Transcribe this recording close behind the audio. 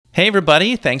Hey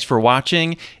everybody, thanks for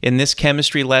watching. In this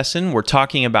chemistry lesson, we're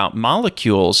talking about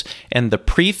molecules and the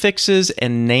prefixes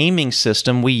and naming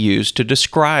system we use to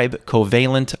describe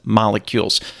covalent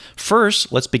molecules.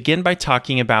 First, let's begin by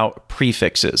talking about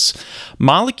prefixes.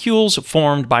 Molecules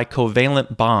formed by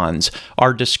covalent bonds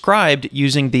are described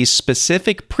using these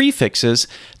specific prefixes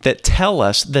that tell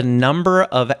us the number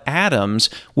of atoms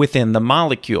within the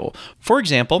molecule. For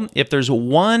example, if there's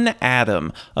one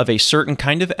atom of a certain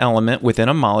kind of element within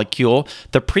a molecule,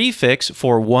 the prefix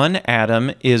for one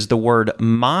atom is the word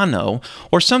mono,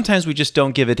 or sometimes we just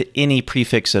don't give it any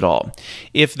prefix at all.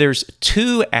 If there's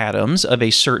two atoms of a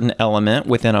certain element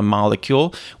within a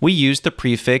molecule, we use the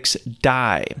prefix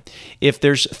di. If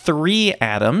there's three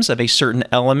atoms of a certain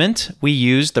element, we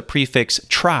use the prefix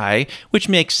tri, which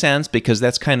makes sense because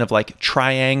that's kind of like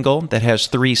triangle that has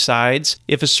three sides.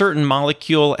 If a certain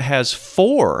molecule has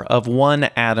four of one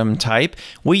atom type,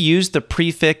 we use the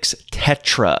prefix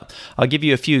tetra. I'll give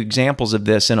you a few examples of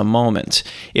this in a moment.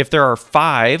 If there are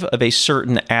five of a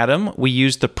certain atom, we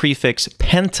use the prefix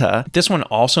penta. This one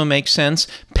also makes sense.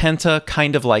 Penta,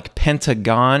 kind of like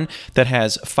pentagon that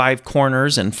has five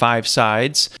corners and five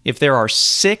sides. If there are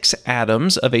six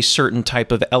atoms of a certain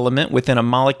type of element within a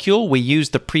molecule, we use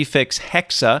the prefix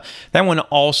hexa. That one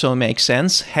also makes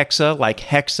sense. Hexa, like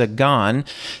hexagon.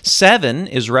 7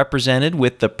 is represented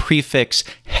with the prefix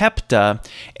hepta,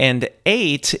 and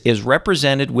 8 is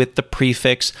represented with the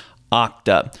prefix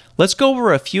octa. Let's go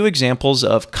over a few examples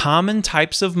of common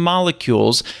types of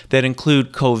molecules that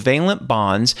include covalent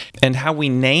bonds and how we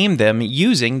name them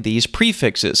using these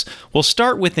prefixes. We'll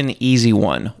start with an easy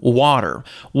one, water.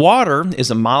 Water is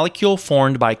a molecule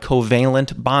formed by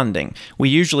covalent bonding. We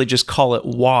usually just call it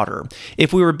water.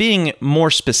 If we were being more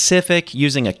specific,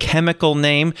 using a chemical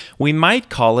name, we might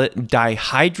call it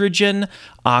dihydrogen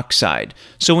oxide.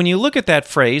 So when you look at that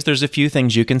phrase, there's a few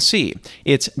things you can see.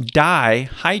 It's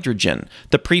dihydrogen.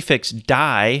 The prefix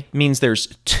di means there's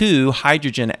two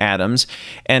hydrogen atoms,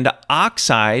 and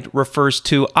oxide refers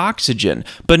to oxygen.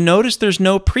 But notice there's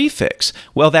no prefix.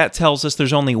 Well, that tells us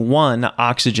there's only one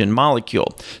oxygen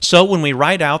molecule. So when we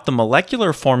write out the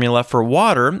molecular formula for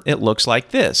water, it looks like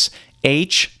this: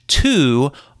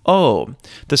 H2O.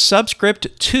 The subscript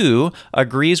 2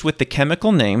 agrees with the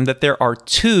chemical name that there are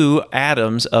two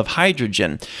atoms of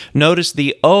hydrogen. Notice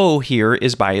the O here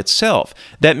is by itself.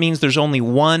 That means there's only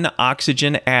one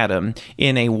oxygen atom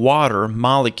in a water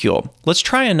molecule. Let's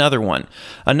try another one.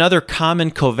 Another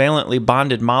common covalently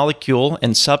bonded molecule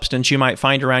and substance you might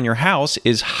find around your house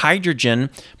is hydrogen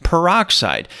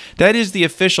peroxide. That is the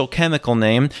official chemical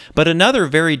name, but another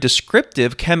very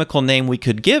descriptive chemical name we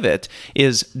could give it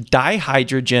is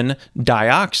dihydrogen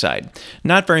dioxide.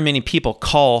 Not very many people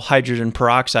call hydrogen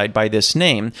peroxide by this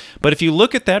name, but if you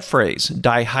look at that phrase,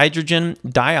 dihydrogen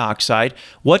dioxide,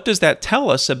 what does that tell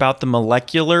us about the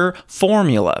molecular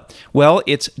formula? Well,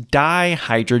 it's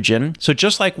dihydrogen, so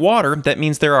just like water, that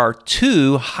means there are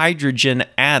two hydrogen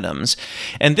atoms,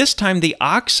 and this time the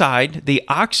oxide, the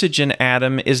oxygen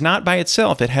atom, is not by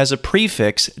itself. It has a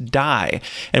prefix di,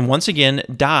 and once again,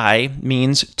 di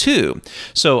means two.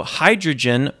 So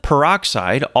hydrogen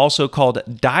peroxide, also called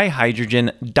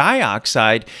dihydrogen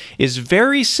dioxide, is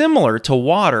very similar to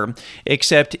water,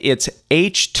 except it's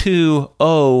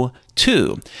H2O2.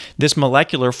 This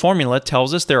molecular formula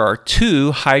tells us there are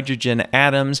two hydrogen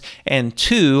atoms and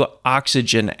two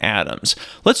oxygen atoms.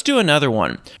 Let's do another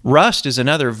one. Rust is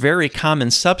another very common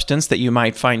substance that you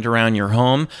might find around your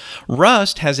home.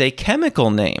 Rust has a chemical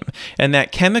name, and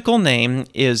that chemical name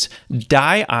is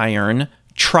diiron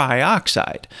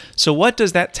trioxide. So what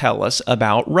does that tell us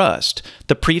about rust?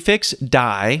 The prefix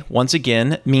di, once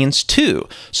again, means two.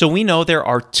 So we know there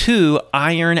are two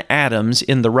iron atoms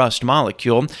in the rust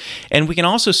molecule. And we can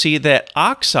also see that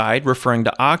oxide, referring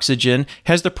to oxygen,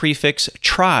 has the prefix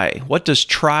tri. What does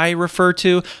tri refer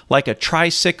to? Like a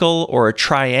tricycle or a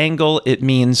triangle, it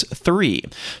means three.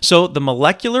 So the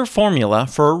molecular formula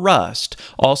for rust,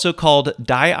 also called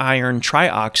diiron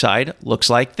trioxide, looks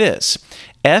like this: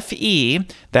 Fe,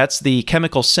 that's the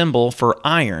chemical symbol for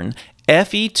iron,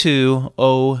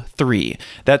 Fe2O3.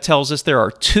 That tells us there are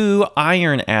two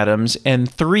iron atoms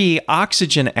and three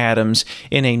oxygen atoms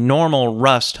in a normal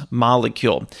rust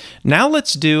molecule. Now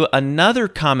let's do another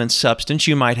common substance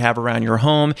you might have around your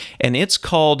home, and it's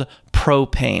called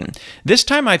propane. This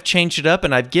time I've changed it up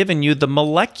and I've given you the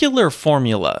molecular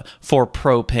formula for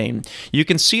propane. You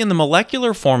can see in the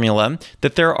molecular formula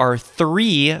that there are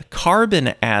 3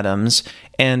 carbon atoms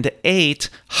and 8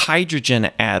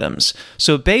 hydrogen atoms.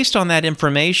 So based on that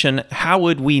information, how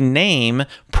would we name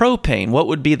propane? propane. What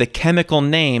would be the chemical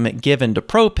name given to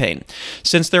propane?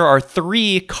 Since there are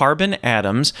 3 carbon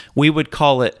atoms, we would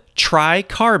call it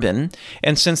tricarbon,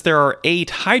 and since there are 8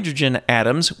 hydrogen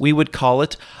atoms, we would call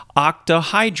it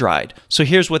octahydride. So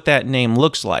here's what that name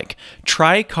looks like.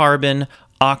 Tricarbon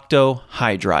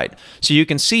octahydride. So you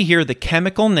can see here the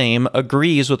chemical name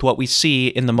agrees with what we see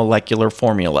in the molecular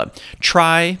formula.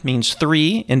 Tri means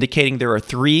 3, indicating there are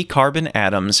 3 carbon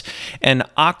atoms, and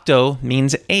octo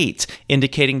means 8,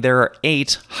 indicating there are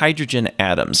 8 hydrogen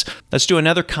atoms. Let's do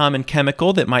another common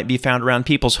chemical that might be found around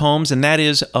people's homes, and that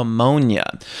is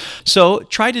ammonia. So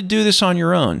try to do this on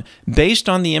your own. Based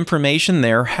on the information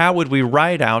there, how would we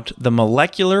write out the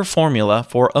molecular formula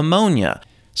for ammonia?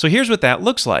 So here's what that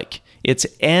looks like. It's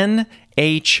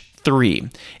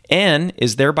NH3. N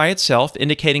is there by itself,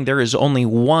 indicating there is only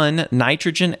 1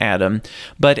 nitrogen atom,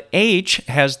 but H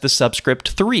has the subscript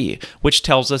 3, which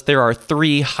tells us there are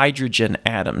 3 hydrogen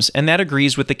atoms, and that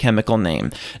agrees with the chemical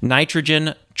name,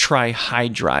 nitrogen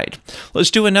trihydride. Let's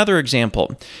do another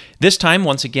example. This time,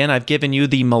 once again, I've given you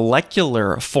the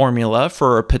molecular formula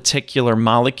for a particular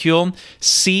molecule,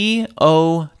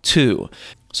 CO2.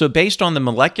 So based on the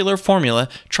molecular formula,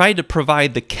 try to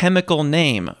provide the chemical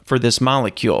name for this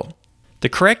molecule. The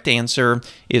correct answer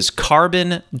is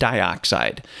carbon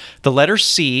dioxide. The letter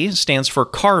C stands for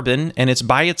carbon, and it's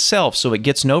by itself, so it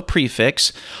gets no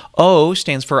prefix. O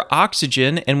stands for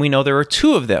oxygen, and we know there are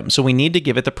 2 of them, so we need to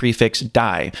give it the prefix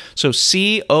di. So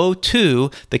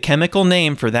CO2, the chemical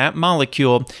name for that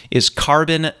molecule, is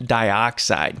carbon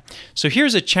dioxide. So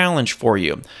here's a challenge for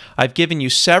you. I've given you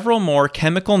several more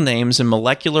chemical names and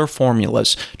molecular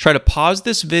formulas. Try to pause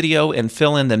this video and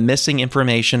fill in the missing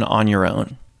information on your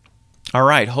own. All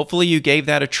right, hopefully you gave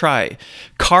that a try.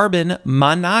 Carbon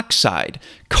monoxide.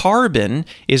 Carbon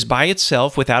is by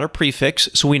itself without a prefix,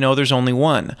 so we know there's only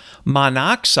 1.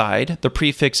 Monoxide, the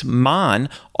prefix mon,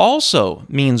 also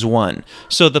means 1.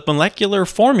 So the molecular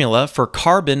formula for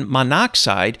carbon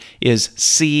monoxide is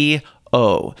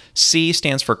CO. C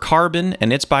stands for carbon,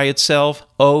 and it's by itself.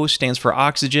 O stands for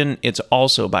oxygen. It's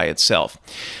also by itself.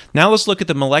 Now let's look at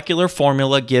the molecular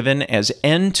formula given as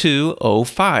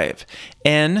N2O5.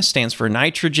 N stands for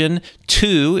nitrogen.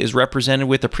 2 is represented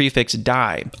with the prefix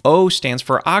di. O stands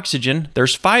for oxygen.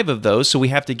 There's 5 of those, so we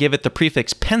have to give it the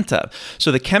prefix penta.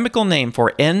 So the chemical name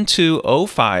for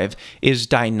N2O5 is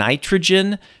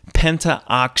dinitrogen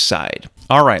pentaoxide.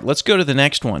 All right, let's go to the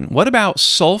next one. What about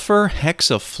sulfur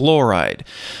hexafluoride?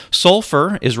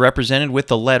 Sulfur is represented with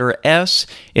the letter S.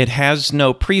 It has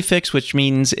no prefix, which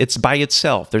means it's by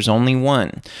itself. There's only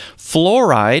 1.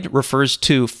 Fluoride refers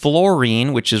to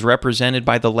fluorine, which is represented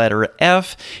by the letter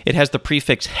F. It has the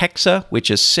prefix hexa,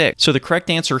 which is 6. So the correct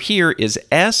answer here is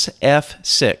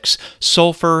SF6,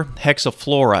 sulfur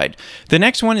hexafluoride. The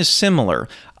next one is similar.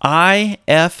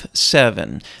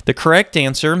 IF7. The correct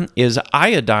answer is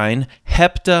iodine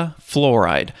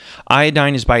heptafluoride.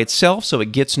 Iodine is by itself, so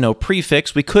it gets no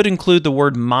prefix. We could include the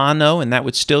word mono, and that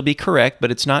would still be correct, but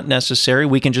it's not necessary.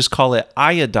 We can just call it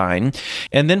iodine.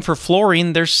 And then for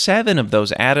fluorine, there's 7 of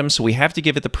those atoms, so we have to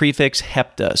give it the prefix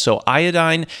hepta. So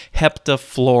iodine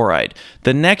heptafluoride.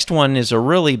 The next one is a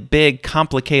really big,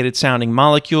 complicated sounding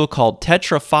molecule called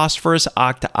tetraphosphorus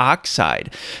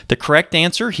octaoxide. The correct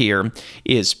answer here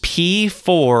is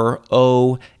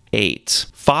P4O8.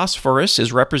 Phosphorus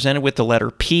is represented with the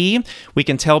letter P. We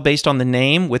can tell based on the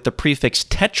name with the prefix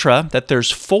tetra that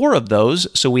there's 4 of those,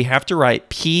 so we have to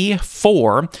write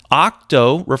P4.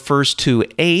 Octo refers to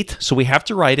 8, so we have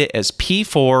to write it as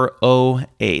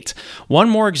P4O8. One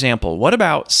more example. What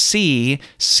about CCl4?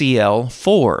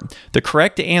 The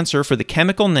correct answer for the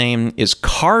chemical name is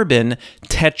carbon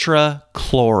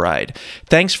tetrachloride.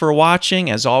 Thanks for watching.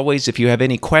 As always, if you have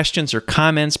any questions or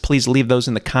comments, please leave those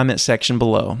in the comment section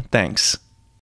below. Thanks.